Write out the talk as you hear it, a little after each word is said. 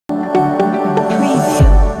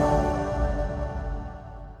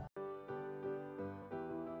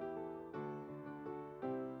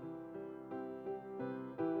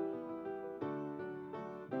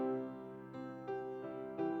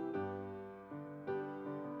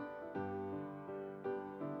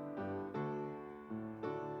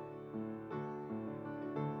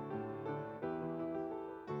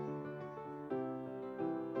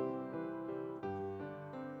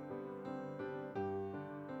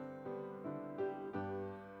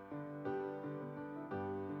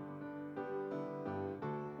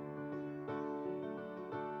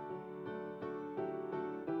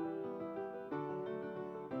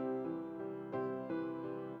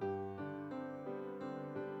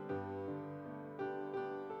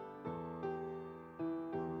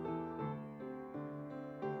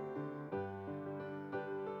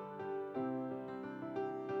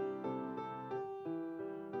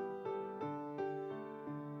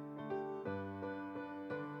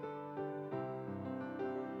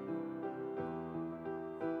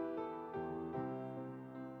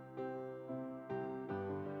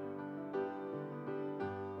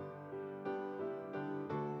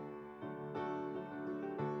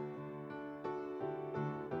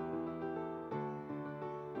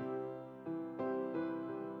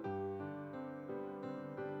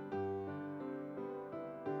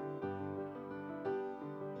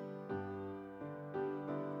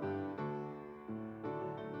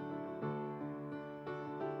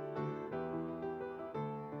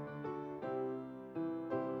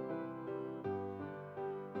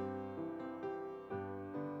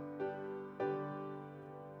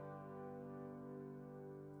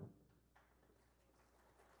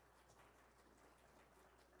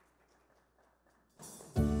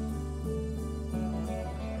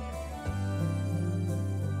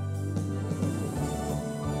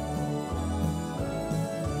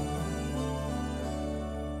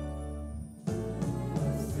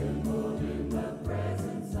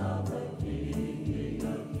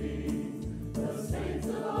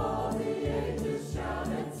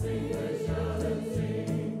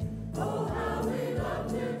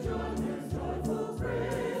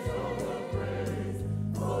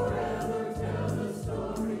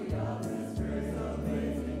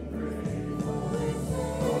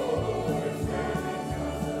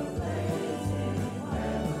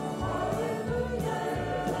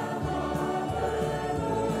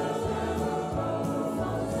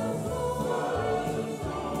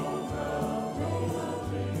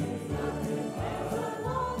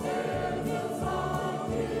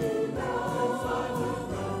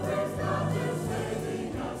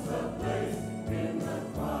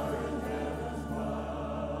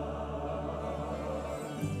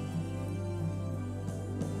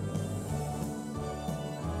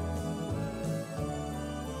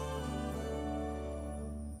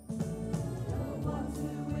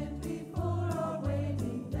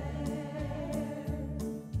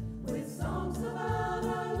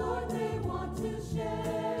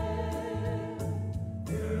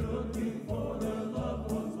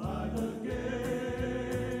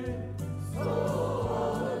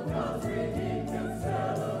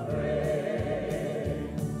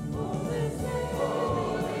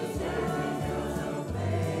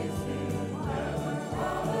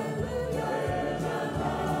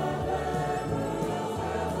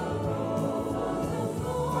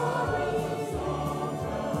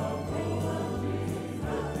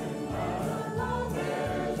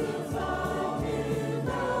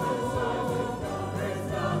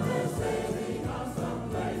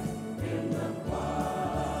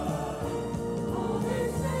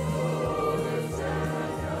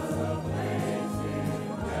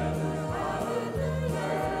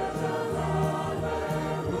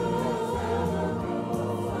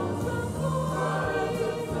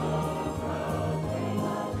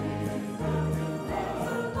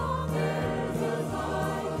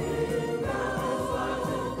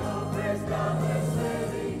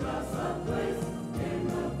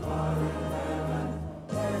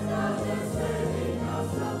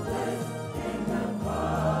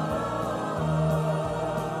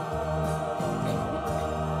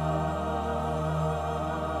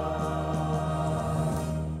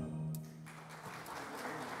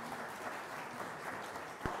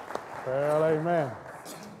Well, amen.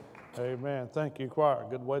 Amen. Thank you, choir.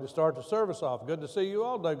 Good way to start the service off. Good to see you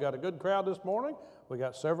all. They've got a good crowd this morning. We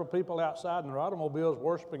got several people outside in their automobiles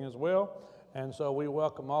worshiping as well. And so we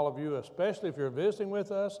welcome all of you, especially if you're visiting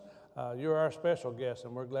with us. You're our special guest,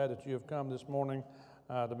 and we're glad that you have come this morning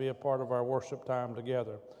to be a part of our worship time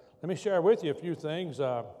together. Let me share with you a few things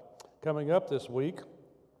coming up this week.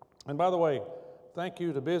 And by the way, thank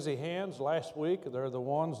you to Busy Hands last week. They're the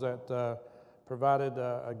ones that provided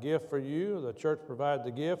a gift for you. The church provided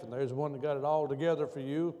the gift, and there's one that got it all together for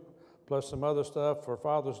you, plus some other stuff for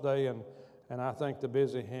Father's Day, and I thank the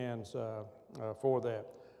Busy Hands for that.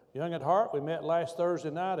 Young at Heart, we met last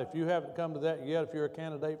Thursday night. If you haven't come to that yet, if you're a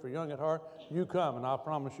candidate for Young at Heart, you come, and I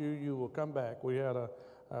promise you, you will come back. We had a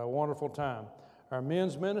wonderful time. Our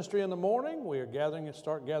men's ministry in the morning, we are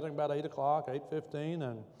start gathering about 8 o'clock, 8:15,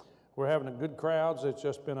 and we're having a good crowds. It's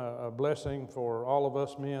just been a blessing for all of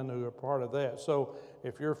us men who are part of that. So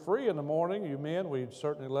if you're free in the morning, you men, we'd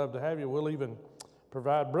certainly love to have you. We'll even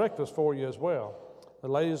provide breakfast for you as well. The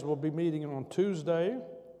ladies will be meeting on Tuesday,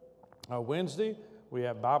 Wednesday. We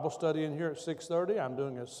have Bible study in here at 6:30. I'm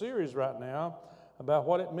doing a series right now about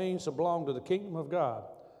what it means to belong to the kingdom of God.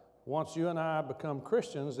 Once you and I become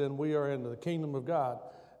Christians, then we are in the kingdom of God.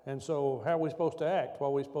 And so how are we supposed to act? What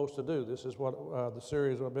are we supposed to do? This is what the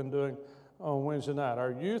series I've been doing on Wednesday night.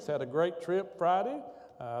 Our youth had a great trip Friday.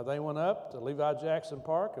 They went up to Levi Jackson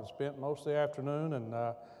Park and spent most of the afternoon, and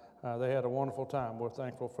they had a wonderful time. We're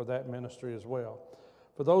thankful for that ministry as well.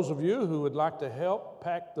 For those of you who would like to help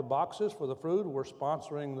pack the boxes for the food, we're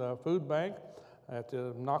sponsoring the food bank at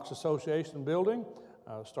the Knox Association building.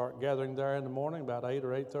 Start gathering there in the morning, about 8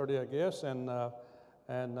 or 8:30, I guess, and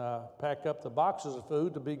pack up the boxes of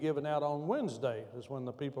food to be given out on Wednesday is when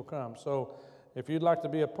the people come. So if you'd like to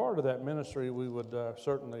be a part of that ministry, we would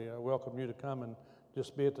certainly welcome you to come and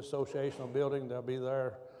just be at the associational building. They'll be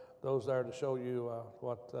there, those there to show you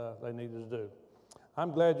what they needed to do.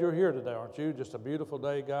 I'm glad you're here today, aren't you? Just a beautiful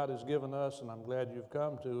day God has given us, and I'm glad you've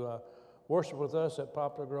come to worship with us at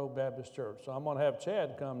Poplar Grove Baptist Church. So I'm going to have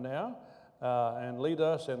Chad come now and lead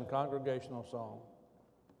us in congregational song.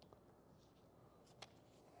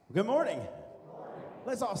 Good morning.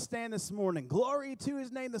 Let's all stand this morning. Glory to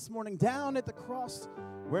his name this morning, down at the cross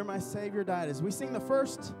where my Savior died, as we sing the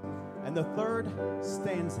first and the third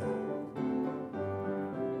stanza.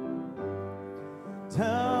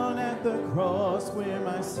 Down at the cross where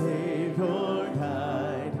my Savior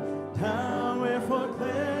died, down where for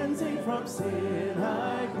cleansing from sin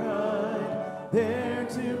I cried, there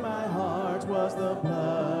to my heart was the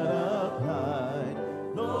blood applied.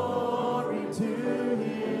 Glory to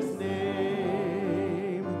his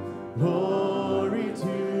name, glory to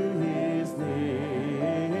his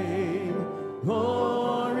name,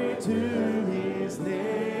 glory to his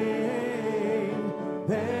name.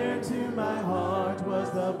 There to my heart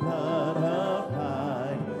was the blood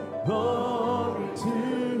applied. Glory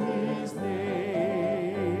to his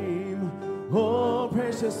name. Oh,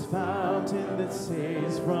 precious fountain that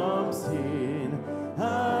saves from sin,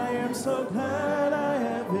 I am so glad I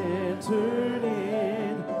have entered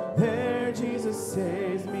in. There Jesus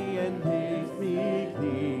saves me and makes me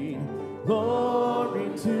clean. Glory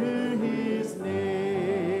to his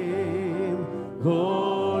name.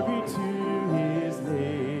 Glory to his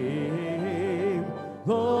name.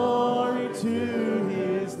 Glory to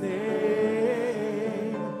his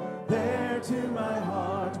name. There to my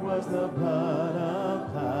heart was the blood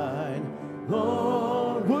applied.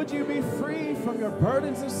 Lord, would you be free from your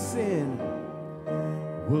burdens of sin?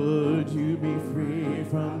 Would you be free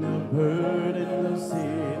from the burden of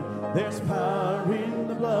sin? There's power in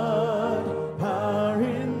the blood, power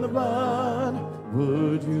in the blood.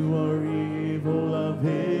 Would you or evil a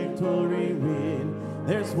victory win?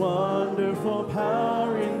 There's wonderful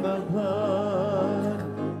power in the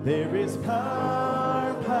blood. There is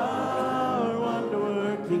power, power,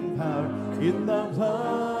 wonder-working power in the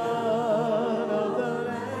blood of the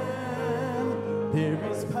Lamb. There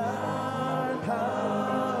is power,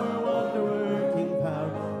 power, wonder-working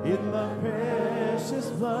power in the precious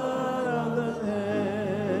blood of the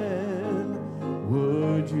Lamb.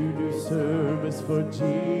 Would you do service for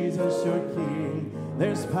Jesus your King?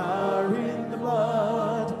 There's power in the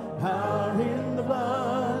blood, power in the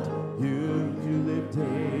blood. You live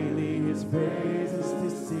daily his praises to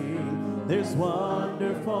sing. There's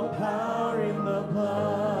wonderful power in the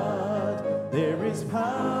blood. There is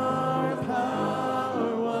power,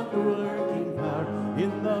 power, wonder-working power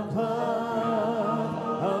in the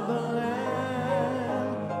blood of the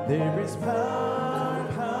Lamb. There is power,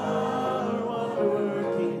 power,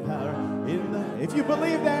 wonder-working power in the... If you you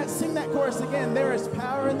believe that, sing that chorus again. There is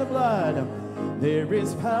power in the blood. There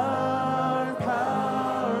is power,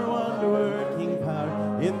 power, wonder-working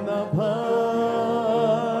power in the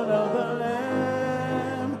blood of the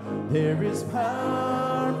Lamb. There is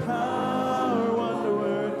power, power,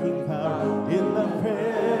 wonder-working power in the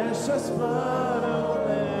precious blood of the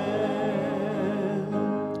Lamb.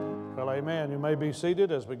 Well, amen. You may be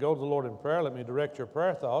seated as we go to the Lord in prayer. Let me direct your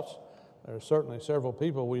prayer thoughts. There are certainly several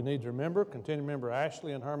people we need to remember. Continue to remember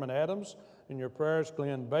Ashley and Herman Adams in your prayers.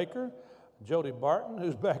 Glenn Baker, Jody Barton,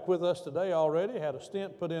 who's back with us today already, had a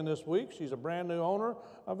stent put in this week. She's a brand new owner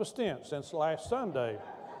of a stent since last Sunday,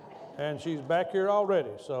 and she's back here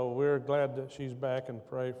already. So we're glad that she's back, and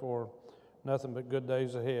pray for nothing but good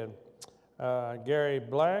days ahead. Gary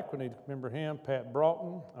Black, we need to remember him. Pat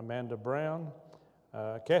Broughton, Amanda Brown,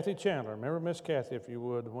 Kathy Chandler. Remember Miss Kathy, if you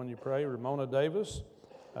would, when you pray. Ramona Davis.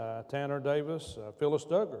 Tanner Davis, Phyllis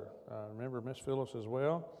Duggar, remember Miss Phyllis as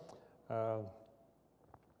well.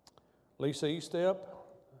 Lisa Estep,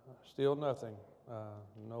 still nothing.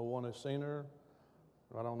 No one has seen her.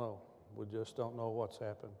 I don't know. We just don't know what's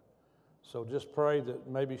happened. So just pray that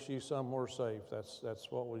maybe she's somewhere safe. That's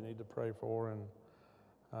what we need to pray for. And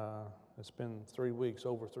it's been 3 weeks,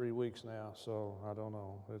 over 3 weeks now, so I don't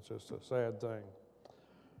know. It's just a sad thing.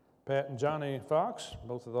 Pat and Johnny Fox,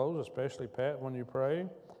 both of those, especially Pat when you pray.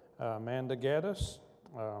 Amanda Gaddis,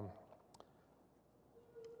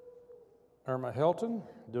 Irma Helton,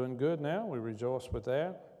 doing good now. We rejoice with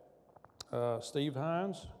that. Steve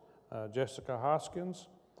Hines, Jessica Hoskins.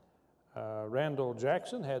 Randall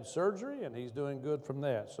Jackson had surgery, and he's doing good from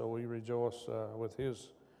that, so we rejoice with his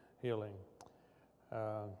healing.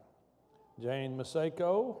 Jane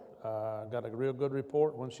Maseko got a real good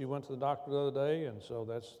report when she went to the doctor the other day, and so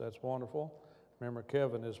that's wonderful. Remember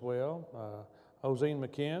Kevin as well. Oseen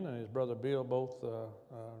McKinn and his brother Bill both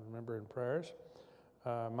remember in prayers.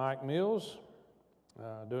 Mike Mills,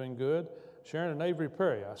 doing good. Sharon and Avery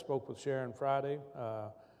Perry, I spoke with Sharon Friday.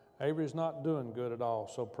 Avery's not doing good at all,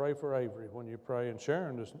 so pray for Avery when you pray. And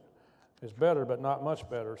Sharon is better, but not much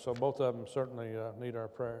better, so both of them certainly need our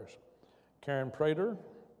prayers. Karen Prater,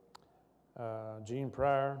 Jean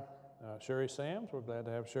Pryor, Sherry Sams. We're glad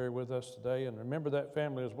to have Sherry with us today. And remember that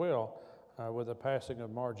family as well with the passing of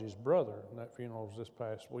Margie's brother. And that funeral was this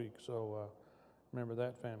past week, so remember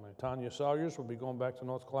that family. Tanya Sawyers will be going back to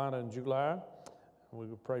North Carolina in July. We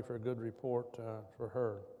will pray for a good report for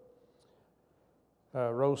her.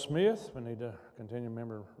 Rose Smith, we need to continue to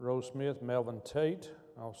remember Rose Smith. Melvin Tate,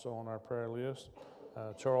 also on our prayer list.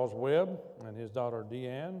 Charles Webb and his daughter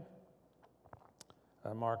Deanne.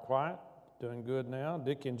 Mark White, doing good now.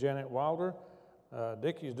 Dickie and Janet Wilder.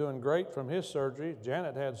 Dickie's doing great from his surgery.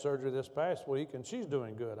 Janet had surgery this past week, and she's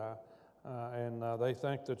doing good. And they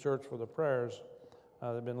thank the church for the prayers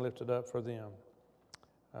that have been lifted up for them.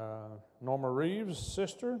 Norma Reeves'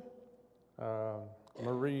 sister,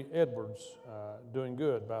 Marie Edwards, doing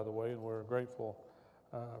good, by the way, and we're grateful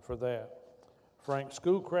for that. Frank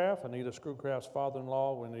Schoolcraft, Anita Schoolcraft's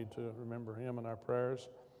father-in-law, we need to remember him in our prayers.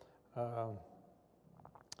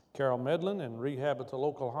 Carol Medlin in rehab at the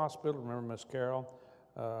local hospital. Remember Miss Carol.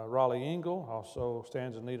 Raleigh Engel also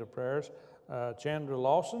stands in need of prayers. Chandra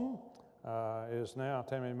Lawson is now,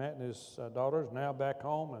 Tammy Matt and his daughter is now back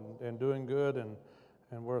home and doing good, and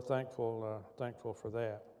we're thankful for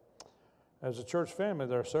that. As a church family,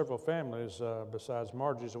 there are several families besides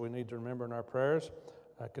Margie's that we need to remember in our prayers.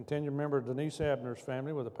 Continue to remember Denise Abner's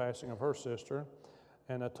family with the passing of her sister,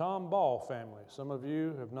 and a Tom Ball family. Some of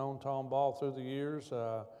you have known Tom Ball through the years.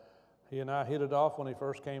 He and I hit it off when he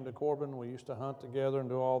first came to Corbin. We used to hunt together and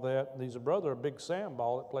do all that. And he's a brother of Big Sam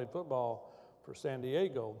Ball that played football for San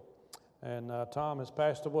Diego. And Tom has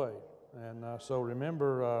passed away. And so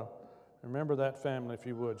remember that family if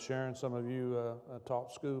you would. Sharon, some of you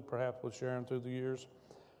taught school perhaps with Sharon through the years.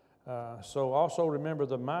 So also remember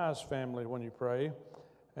the Mize family when you pray.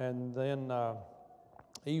 And then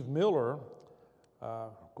Eve Miller,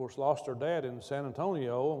 of course, lost her dad in San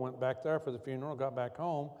Antonio and went back there for the funeral, got back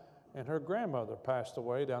home. And her grandmother passed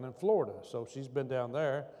away down in Florida. So she's been down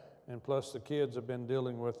there, and plus the kids have been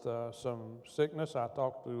dealing with some sickness. I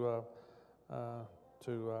talked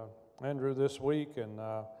to Andrew this week, and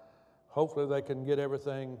hopefully they can get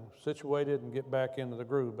everything situated and get back into the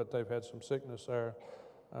groove, but they've had some sickness there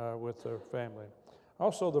with their family.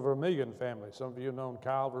 Also the Vermillion family. Some of you have known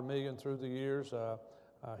Kyle Vermillion through the years.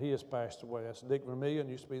 He has passed away. That's Dick Vermillion,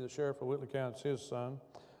 used to be the sheriff of Whitley County. It's his son.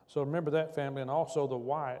 So remember that family, and also the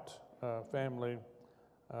White family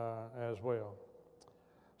as well.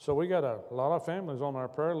 So we got a lot of families on our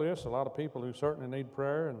prayer list, a lot of people who certainly need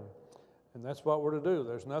prayer, and that's what we're to do.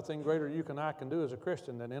 There's nothing greater you and I can do as a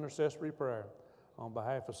Christian than intercessory prayer. on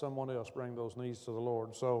behalf of someone else, bring those needs to the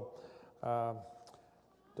Lord. So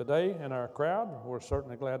today in our crowd, we're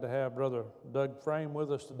certainly glad to have Brother Doug Frame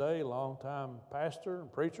with us today, longtime pastor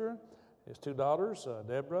and preacher. His two daughters,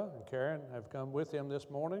 Deborah and Karen, have come with him this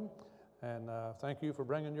morning. And thank you for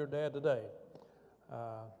bringing your dad today.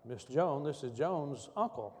 Miss Joan, this is Joan's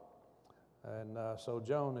uncle. And so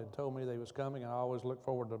Joan had told me they was coming, and I always look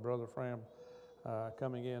forward to Brother Frame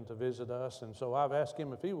coming in to visit us. And so I've asked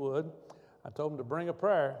him if he would. I told him to bring a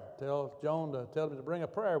prayer. Tell Joan to tell him to bring a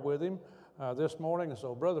prayer with him this morning. And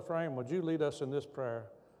so, Brother Frame, would you lead us in this prayer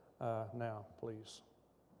now, please?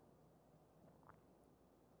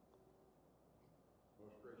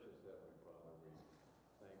 Most gracious Heavenly Father, we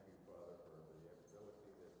thank you, Father, for the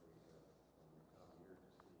ability that we have when we come here to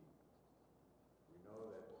see. We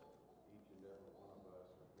know that each and every one of us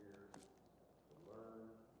are here to learn,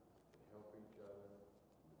 to help each other,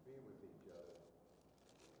 to be with each other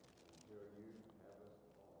until you have us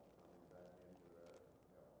all coming back into our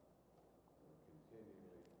help. We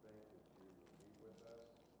continually think that you will be with us.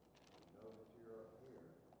 We know that you are here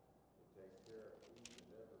to take care of each and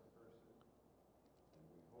every person. And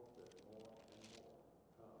we hope that more and more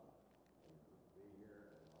come and be here,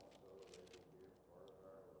 and also they will be a part of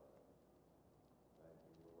our lives. Thank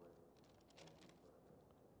you, Lord. Thank you for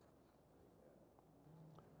everything.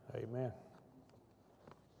 Amen. Amen.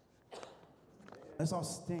 Let's all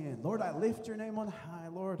stand. Lord, I lift your name on high.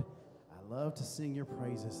 Lord, I love to sing your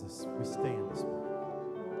praises. We stand this morning.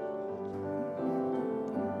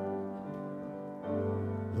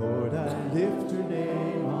 Lord, I lift your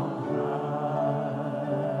name on high.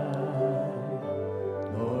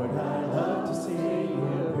 Lord, I love to sing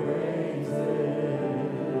your praises.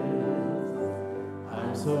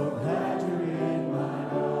 I'm so glad you're in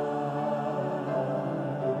my life.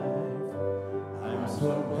 I'm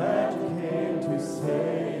so glad you came to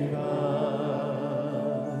save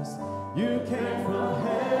us. You came from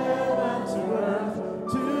heaven to earth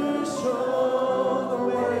to show the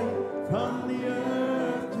way from the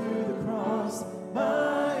earth to the cross,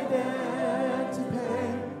 my debt to pay.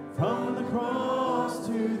 From the cross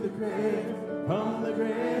to the grave, from the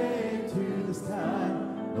grave to the sky.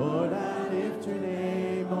 Lord, I lift your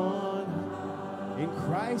name on high. In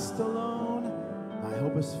Christ alone, my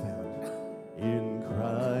hope is found. In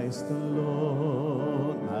Christ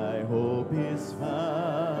alone, my hope is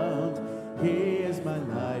found. He is my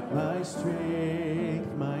light, my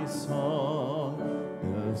strength, my song,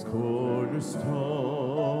 this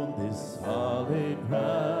cornerstone, this solid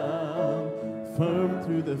ground, firm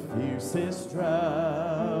through the fiercest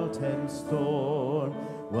drought and storm.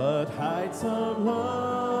 What heights of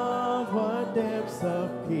love, what depths of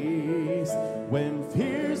peace, when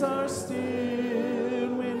fears are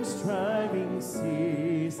still, when striving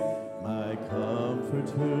cease. My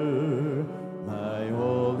comforter, my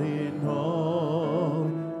all in all,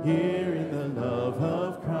 here in the love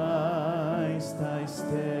of Christ I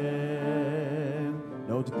stand.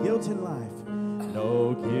 No guilt in life,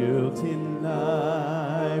 no guilt in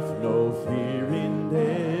life, no fear in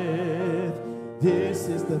death. This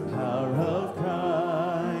is the power of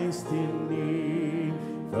Christ in me,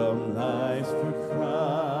 from life's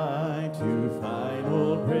cry to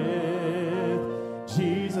final breath.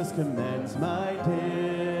 Jesus commands my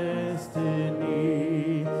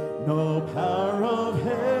destiny. No power of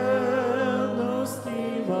hell, no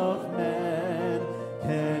scheme of man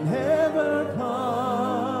can ever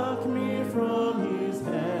pluck me from his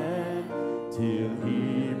hand till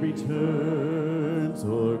he returns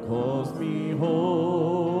or calls me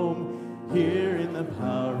home. Here in the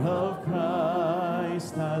power of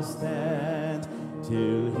Christ I stand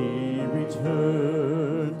till he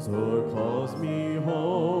returns or calls me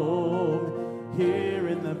home. Here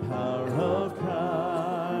in the power of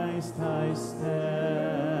Christ I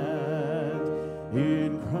stand.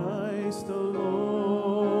 In Christ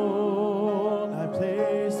alone I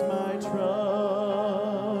place my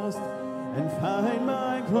trust and find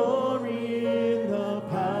my glory in the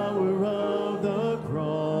power of the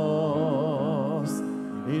cross.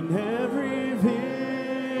 In every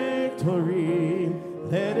victory,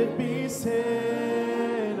 let it be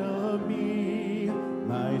said of me,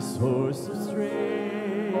 my source of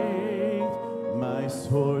strength, my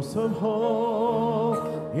source of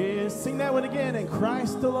hope is. Sing that one again. In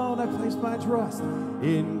Christ alone I place my trust.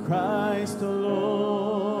 In Christ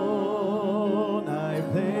alone I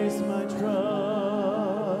place my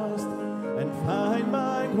trust and find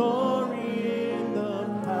my glory in the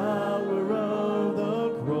power of the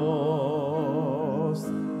cross.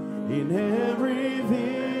 In every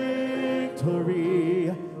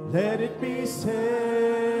victory, let it be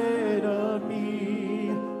said of me,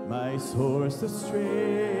 my source of strength,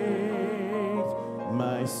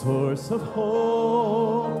 my source of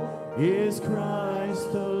hope is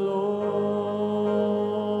Christ the Lord.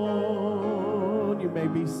 You may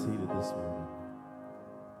be seated this morning.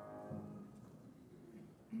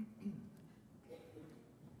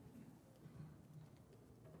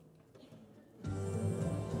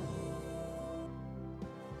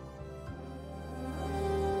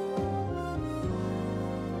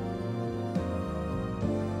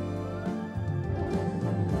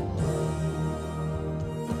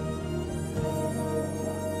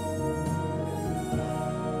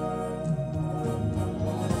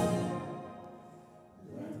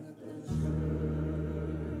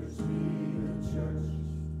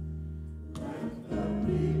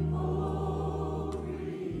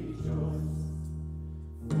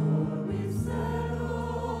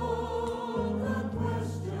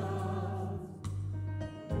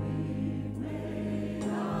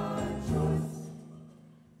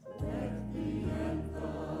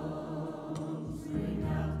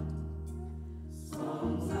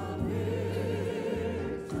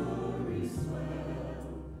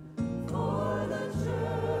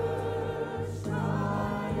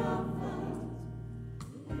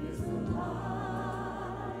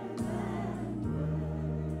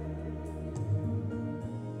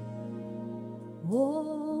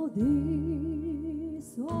 Oh,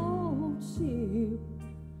 this old ship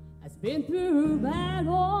has been through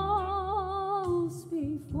battles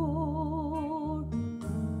before,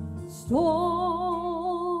 storms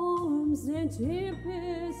and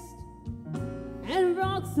tempests and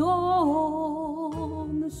rocks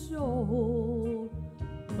on the shore.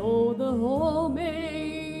 Though the hull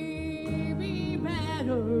may be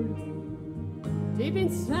battered, deep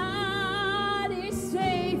inside is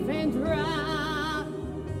safe and dry.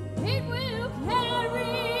 It will carry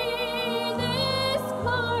this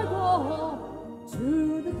cargo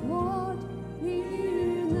to the port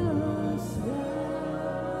in the sky.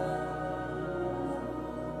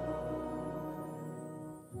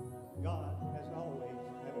 God has always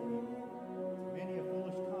had a people. Many a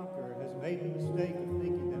foolish conqueror has made the mistake of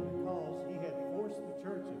thinking that because he had forced the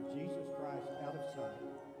church of Jesus Christ out of sight,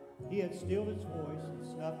 he had stilled its voice and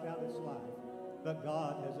snuffed out its life. But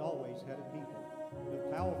God has always had a people. The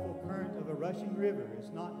powerful current of a rushing river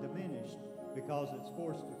is not diminished because it's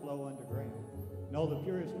forced to flow underground. No, the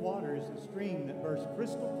purest water is the stream that bursts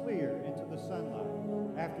crystal clear into the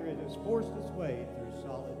sunlight after it has forced its way through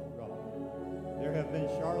solid rock. There have been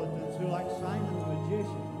charlatans who, like Simon the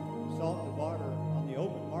magician, sought to barter on the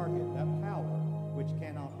open market that power which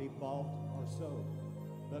cannot be bought or sold.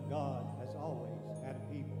 But God has always had a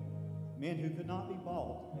people. Men who could not be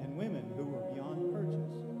bought, and women who were beyond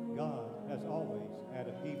purchase. God has always had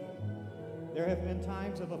a people. There have been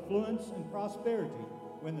times of affluence and prosperity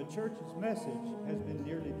when the church's message has been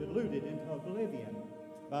nearly diluted into oblivion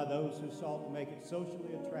by those who sought to make it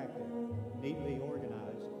socially attractive, neatly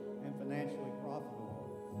organized, and financially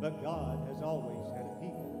profitable. But God has always had a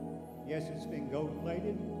people. Yes, it's been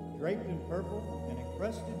gold-plated, draped in purple, and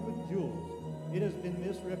encrusted with jewels. It has been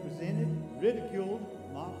misrepresented, ridiculed,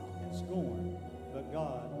 mocked, and scorned. But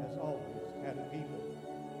God has always had a people.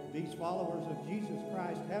 These followers of Jesus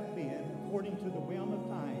Christ have been, according to the whim of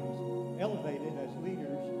times, elevated as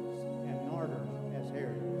leaders and martyrs as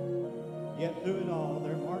heritors. Yet through it all,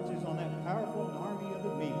 there marches on that powerful army of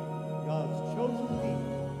the meek, God's chosen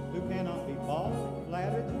people, who cannot be bought,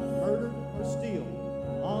 flattered, murdered, or stealed.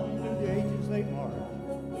 On through the ages they march.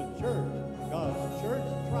 The church, God's church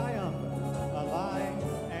triumphant, alive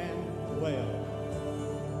and well.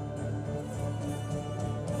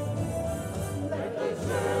 Let the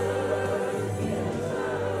church be a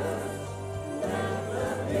church. Let the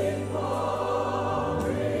people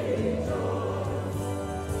rejoice.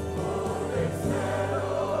 For they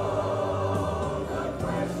settle the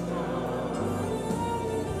question.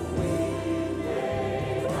 We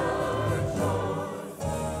made our choice.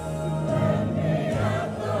 Let the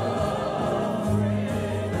anthem ring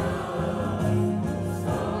out.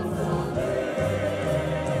 Songs of victory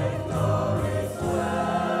swell.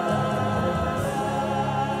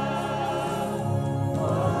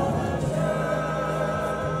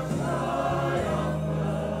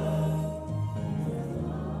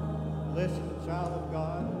 Listen, child of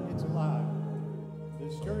God, it's alive.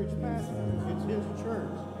 Discouraged pastor, it's his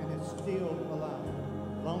church, and it's still alive.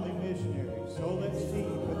 Lonely missionary, sow that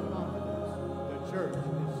seed with confidence. The church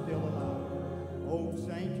is still alive. Old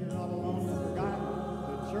saint, you're not alone and forgotten.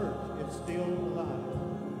 The church is still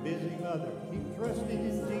alive. Busy mother, keep trusting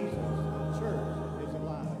in Jesus. The church is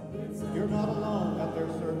alive. You're not alone out there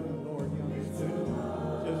serving